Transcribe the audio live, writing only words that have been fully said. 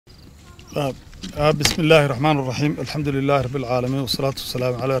بسم الله الرحمن الرحيم الحمد لله رب العالمين والصلاة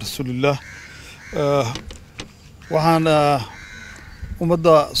والسلام على رسول الله وحان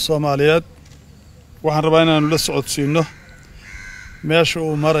ummadda Soomaaliyeed waxaan rabaa inaan la socodsiino meesha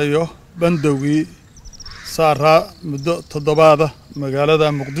uu marayo bandowgii saaraa muddo toddobaad magaalada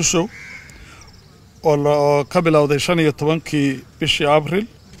Muqdisho oo ka bilowday 15kii bishii Abriil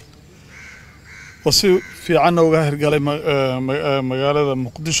oo si fiican uga hirgalay magaalada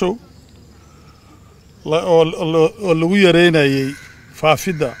Muqdisho oo lagu yareynayay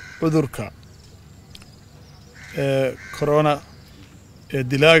faafida cudurka corona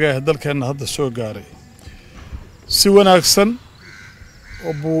dilaaga dalkeena hadda soo gaaray si wanaagsan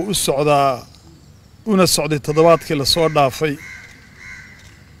oo buu u socdaa una socday toddobaadkii la soo dhaafay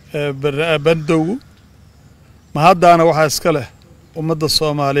bandowgu ma haddaana waxa iska leh ummadda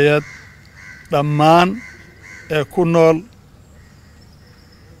Soomaaliyeed dhammaan ee ku nool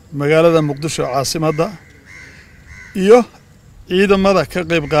magaalada Muqdisho caasimadda iyo ciidamada ka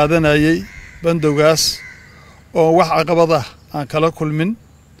qayb qaadanayay bandowgaas oo wax caqabad ah aan kala kulmin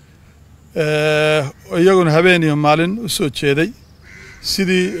iyaguna habeen iyo maalin u soo jeeday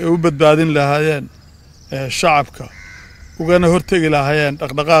sidii u badbaadin lahaayeen shacabka ugana hortagi lahaayeen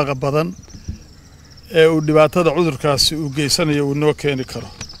dhaqdhaqaaqa badan ee uu dhibaatada cudurkaasi u geysanayo uu noo keeni karo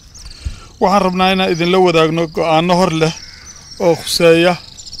waxaan rabnaa inaan idin la wadaagno go'aano hor leh oo khuseeya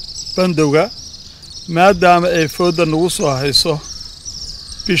bandowga maadaama ay fooda nagu soo hayso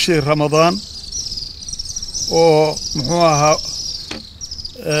bishii Ramadan oo muxuu ahaa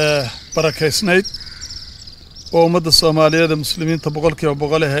barakaysnayd oo ummadda Soomaaliyeed muslimiinta boqolkiiba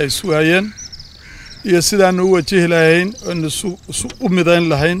boqol ay suwaayeen iyo sidaan u wajihi lahayn u midayn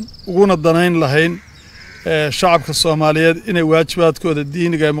lahayn uguna danayn lahayn shacabka Soomaaliyeed inay waajibaadkooda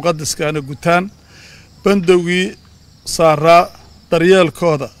diiniga ee muqaddaska ah gutaan bandowgii saaraa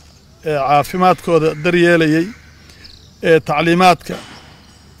daryeelkooda caafimaadkooda daryeelayay tacliimaadka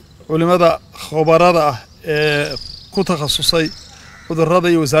culimada khabarada ah ku takhasusay cudurrada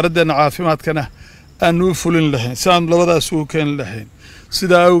iyo wasaaraddeena caafimaadkana aanu fulin lahayn si aan labadaas u keen lahayn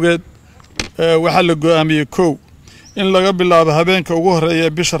sida awgeed waxa la go'aamiyay koow in laga bilaabo habeenka ugu horeeya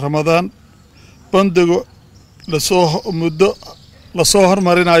bisha Ramadan bandowga la soo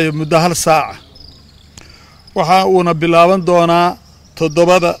hormarinayo muddo hal saac waxa uuna bilaaban doonaa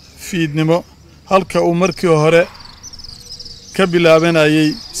 7 fiidnimo halka uu markii hore ka bilaabanayay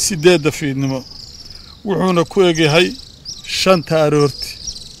 8 fiidnimo wuxuuna ku eegyahay 5 aroorti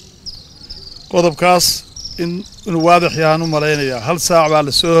qodobkaas in waadax yahan u maleynaya hal saac baa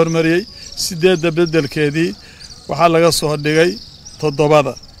la soo hormariyay 8 bedelkeedii waxa laga soo dhigay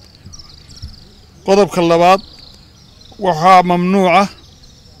 7 qodobka labaad waxa mamnuuca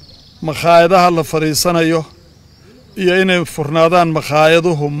maqaayadaha la fariisanayo iyo inay furnaadaan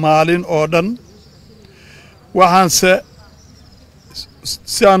maqaayaduhu maalin oo dhan waxaanse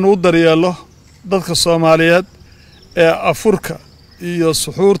si aan u daryeelo dadka Soomaaliyeed ee afurka iyo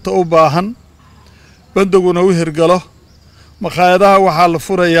suxuurta u baahan bandowguna u hirgalo maqaayadaha waxa la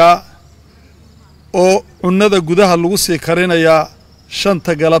furayaa oo cunnada gudaha lagu sii karinayaa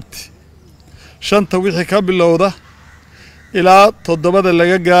 5 galabti 5 wixii ka bilowda ilaa 7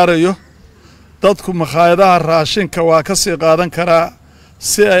 laga gaarayo dadku maqaayadaha raashinka waa ka sii qaadan karaa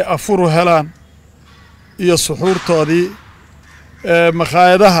si ay afur u helaan iyo suxuurtoodii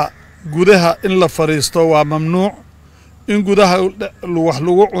maqaayadaha gudaha in la fariisto waa mamnuuc in gudaha wax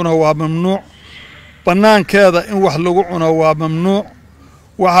lagu cuno waa mamnuuc banaankeeda in wax lagu cuno waa mamnuuc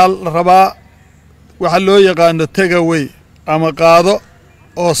waxa la rabaa waxa loo yaqaan takeaway ama qaado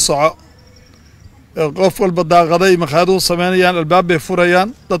oo soco qof walba daaqaday maqaayadu sameeyaan albaabay furayaan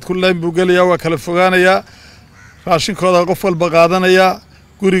dadku leen buu galiyaa waa kala fogaanaya raashinkooda qof walba qaadanaya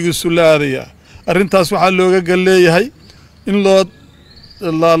gurigiisu la aadaya arintaas waxa looga galeeyahay in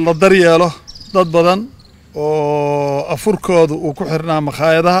la daryeelo dad badan oo afurkoodu uu ku xirnaa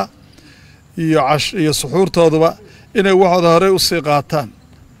maqaayadaha iyo suxuurtooduba inay waxooda hore u sii qaataan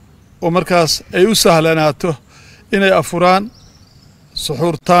oo markaas ay u sahlanaato inay afuraan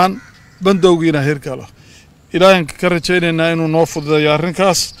suxuurtaan bandowgiina hirgalo ilaahay ka rajaynaynaa inuu noo fududeeyo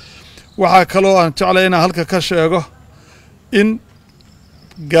arrinkaas waxa kale oo aan jeclay inaan halka ka sheego in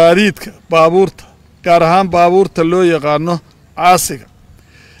gaadiidka baabuurta gaar ahaan baabuurta loo yaqaano caasiga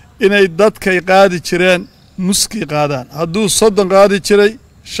inay dadkay qaadi jireen nuski qaadaan hadduu 30 qaadi jiray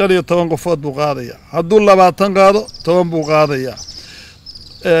 15 qofood buu qaadaya hadduu 20 qaado 10 buu qaadaya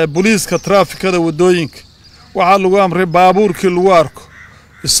booliiska traafikada wadooyinka waxa lagu amray baabuurkii lagu arko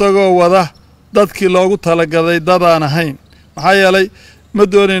isagoo wada dadkii loogu talagalay dadaan ahayn maxaa yeelay ma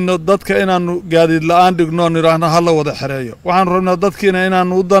doonayno dadka inaanu gaadiid la'aan dhigno niraahno hala wada xareeyo waxaan rabnaa dadkiina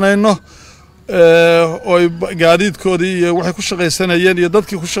inaanu u danayno oo gaadiidkoodii iyo waxay ku shaqaysanayeen iyo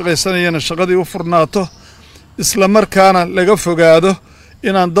dadkii ku shaqaysanayeen shaqadii u furnaato isla markaana laga fogaado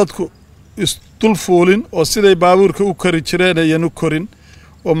inaan dadku isdul fuulin oo siday baabuurka u kori jireen ayaan u korin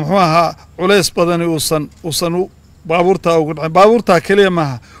oo muxuu ahaa culays badani uusan baabuurta ugu dhacin baabuurta kaliya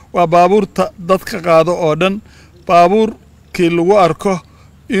maaha waa baabuurta dadka qaado oo dhan baabuurkii lagu arko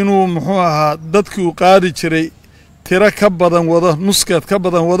inuu muxuu ahaa dadkii u qaadi jiray tiro ka badan wado nuskeed ka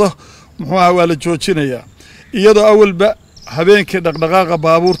badan wado muxuu ahaa waa la joojinayaa iyadoo awalba habeenkii dhaqdhaqaaqa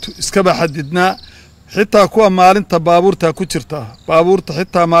baabuurtu iskaba xadidnaa xitaa kuwa maalinta baabuurta ku jirta baabuurta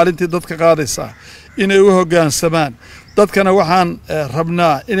xitaa maalintii dadka qaadaysa inay u hoggaansamaan dadkana waxaan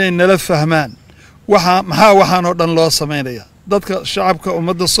rabnaa inay nala fahmaan maxaa waxaan oo dhan loo samaynaya dadka shacabka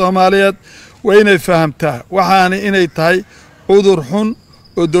ummadda Soomaaliyeed waa inay fahamtaa waxaani inay tahay cudur xun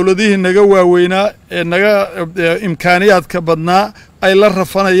oo dawladihii naga waaweynaa ee naga imkaaniyaadka badnaa ay la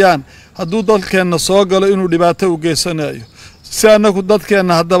rafanayaan hadduu dalkeenna soo galo inuu dhibaato u geysanayo si annagu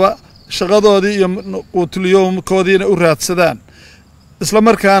dadkeenna haddaba shaqadoodii iyo quutulyoomkoodiina u raadsadaan isla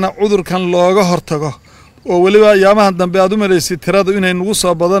markaana cudurkan looga hortago oo weliba ayaamahan dambe aad u malaysay tiradu inay nagu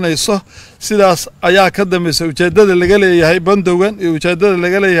soo badanayso sidaas ayaa ka dambaysa ujeeddada laga leeyahay bandowgan iyo ujeeddada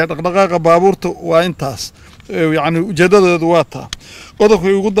laga leeyahay dhaqdhaqaaqa baabuurta waa intaas yacni ujeeddadoodu waa taa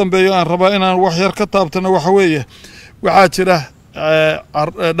qodobkii ugu dambeeyo aan rabaa inaan wax yar ka taabtano waxa weeye waxaa jira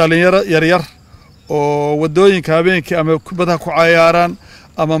dhalinyaro yaryar oo waddooyinka habeenkii ama kubadaha ku cayaaraan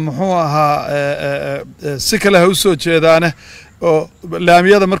ama muxuu ahaa si kale ha u soo jeedaane oo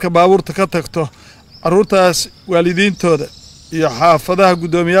laamiyada marka baabuurta ka tagto carruurtaas waalidiintooda iyo xaafadaha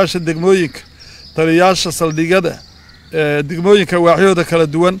guddoomiyaasha degmooyinka taliyaasha saldhigyada degmooyinka waaxyooda kala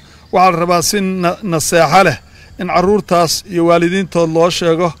duwan waxaa la rabaa si naseexo leh in carruurtaas iyo waalidiintood loo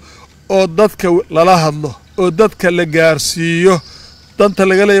sheego oo dadka lala hadlo oo dadka la gaarsiiyo danta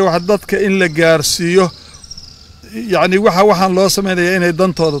laga leeyahay waxa dadka in la gaarsiiyo yacni waxaan loo samaynayaa inay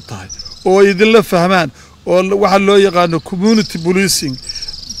dantooda tahay oo idinla fahmaan oo waxa loo yaqaano community policing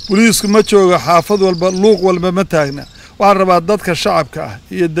booliisku ma jooga xaafad walba luuq walba ma taagna waxaan rabaa dadka shacabka ah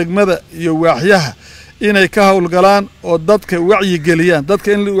iyo degmada iyo waaxyaha inay ka howlgalaan oo dadka wacyigeliyaan dadka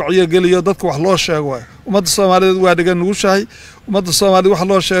in la wacyigeliyo dadka wax loo sheego ummadda Soomaaliyeed waa dhigan nugushahay ummadda Soomaaliyeed wax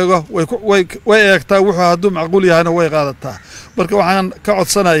loo sheego way eegtaa wuxuu hadduu macquul yahayna way qaadataa marka waxaan ka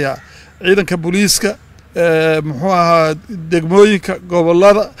codsanayaa ciidanka booliiska muxuu ahaa degmooyinka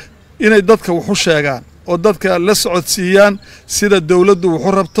gobolada inay dadka wax u sheegaan oo dadka la socodsiiyaan sida dawladdu wax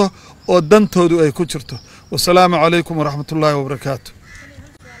u rabto oo dantoodu ay ku jirto wassalaamu calaykum waraxmatullaahi wabarakaatu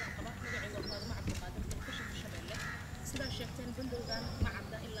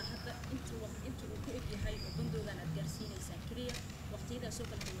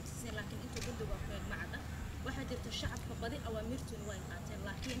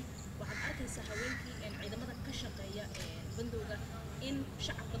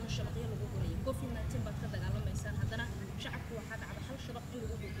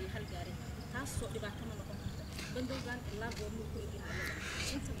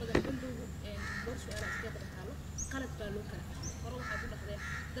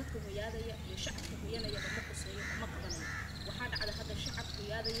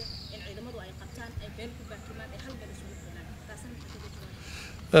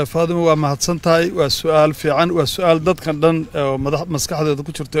فاضمة ومهتسنتاي والسؤال في عن والسؤال ضد كان دن مسكح هذا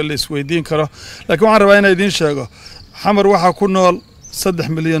كتشرت اللي سويدين كره لكن عن ربعنا يدين شاقة حمر واحد كنا 6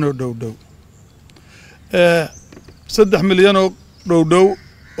 مليون دو 6 مليون دو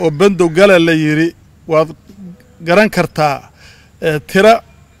وبندو قال اللي يري وقرن كرتا ترى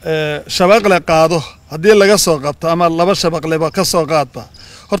شباق لقاده هدي اللي قصوا قطع أما الله بشباق اللي بقصوا قاطع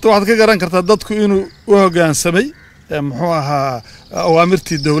هرت واحد كقرن كرتا ضد كإنه وهو جان سمي محوها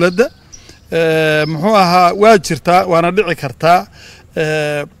أوامرتي الدولة محوها واجرتا وأنا دعي كرتا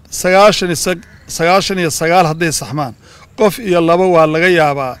سجاشن يسجال هدي الصحمان قف يلا بوا اللي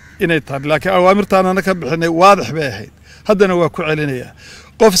جايبا إني تر لكن أوامرتا أنا كبحني واضح بهاي هذا أنا واقع علينا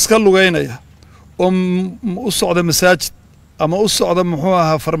قف سكالو جينا أصعد مساجد أما أصعد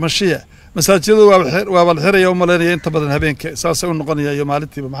محوها فرمشية مساجد وابالحير يوم لين أنت بدن هبينك ساسون نقنية يوم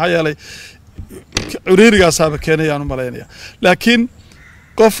علتي بمحيا لي curiirigaas aaba keenayaan u malaynaya laakiin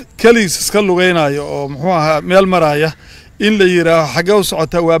qof kaliis iska lugeynaayo oo muxuu ahaa meel maraya in la yiraaho xagee u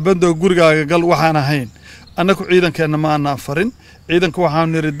socotaa waa bandoo gurigaaga gal waxaan ahayn annagu ciidankeena ma aanan farin ciidanka waxaan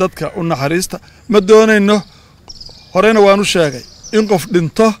niri dadka u naxariista ma doonayno horena waan u sheegay in qof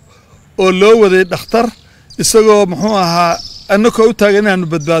dhinto oo loo waday dhakhtar isagoo muxuu ahaa annagoo u taagan inaanu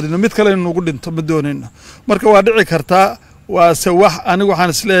badbaadino mid kale inuu ugu dhinto ma doonayno marka waa dhici kartaa waa se wax anigu waxaan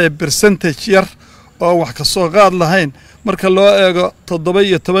isleeyahay percentage yar oo wax ka soo qaad lahayn marka loo eego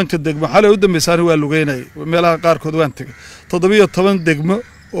 17 degmo xalay u dambeysay waa lugeynay meelaha qaar kood waan tagay 17 degmo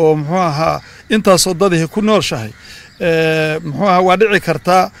oo muxuu ahaa intaas oo dadii ku nooshahay muxuu ahaa waa dhici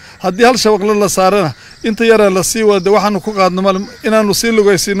kartaa haddii hal shabaq la saarana inta yar la sii wada waxaanu ku qaadno inaanu sii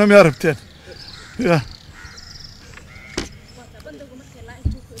lugaysiino ma rabteen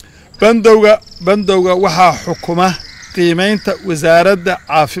Bandowga waxaa xukuma qiimeynta wasaaradda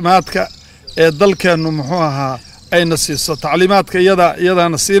caafimaadka ee dalkeenu muxuu ahaa ayna siiso tacliimaadka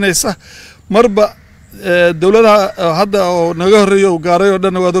iyadaana siinaysa marba dawladaha hadda oo naga horeeyo gaaray oo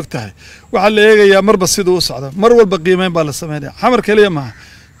dhan waad ogtahay waxa la eegayaa marba sidoo u socdo mar walba qiimeyn baa la sameeyaa xamar kaliya ma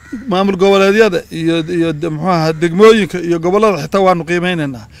maamul goboleedyada iyo muxuu ahaa degmooyinka iyo gobolada xitaa waanu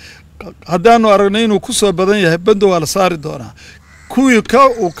qiimeynaynaa haddaanu aragnay inuu ku soo badan yahay Bandow waa la saari doonaa kuwii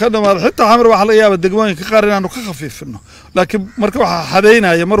ka dhamaad xitaa xamar waxa laga yaabaa degmooyinka qaar inaanu ka khafiifino laakiin marka waxa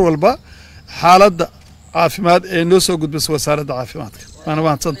xadeynaya mar walba xaaladda caafimaad ee noo soo gudbisa wasaaradda caafimaadka waana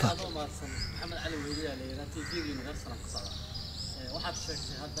waansantahay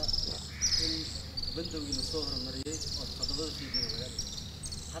Bandowga la soo hormariyay oo todobada fiidnimo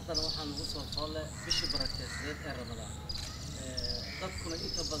haddana waxaan ugu soo qoolay bisha barakeysan ee Ramadan dadkuna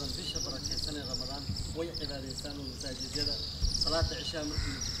inta badan bisha barakeysan ee Ramadan way cibaadaystaan oo masaajidada salaada cishaa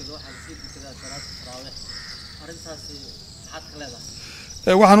markii la tukado waxa la sii tukadaa salaada tarawih arintaasi maxaad ka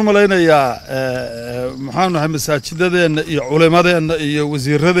leedahay waxaan u malaynayaa maxaan nahay masaajidadeena iyo culimadeena iyo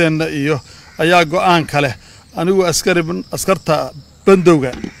wasiiradeena iyo ayaa go'aan kale anigu askarta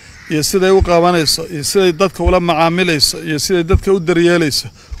Bandowga iyo siday u qaabanayso iyo siday dadka ula macaamilayso iyo siday dadka u daryeelayso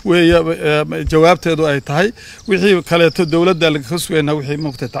weeye jawaabteedu ay tahay wixii kale dawladda laga soo sugayna wixii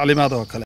muqtay tacliimaad oo kale